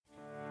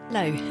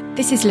Hello,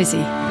 this is Lizzie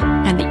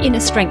and the Inner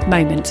Strength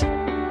Moment.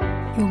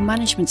 Your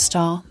management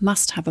style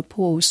must have a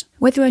pause.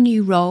 Whether a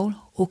new role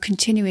or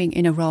continuing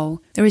in a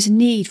role, there is a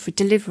need for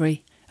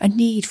delivery, a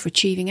need for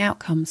achieving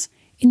outcomes.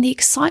 In the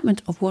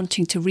excitement of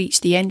wanting to reach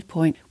the end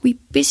point, we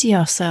busy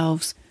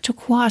ourselves to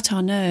quiet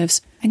our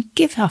nerves and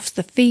give us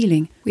the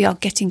feeling we are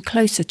getting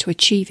closer to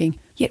achieving.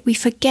 Yet we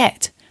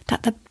forget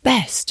that the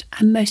best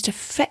and most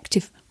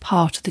effective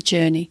part of the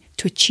journey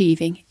to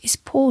achieving is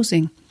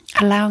pausing,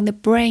 allowing the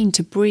brain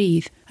to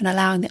breathe and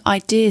allowing the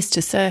ideas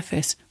to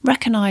surface,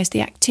 recognise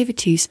the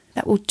activities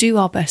that will do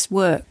our best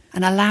work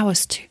and allow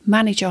us to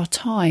manage our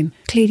time,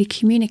 clearly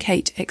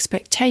communicate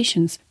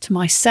expectations to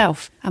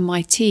myself and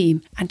my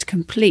team and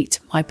complete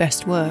my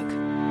best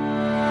work.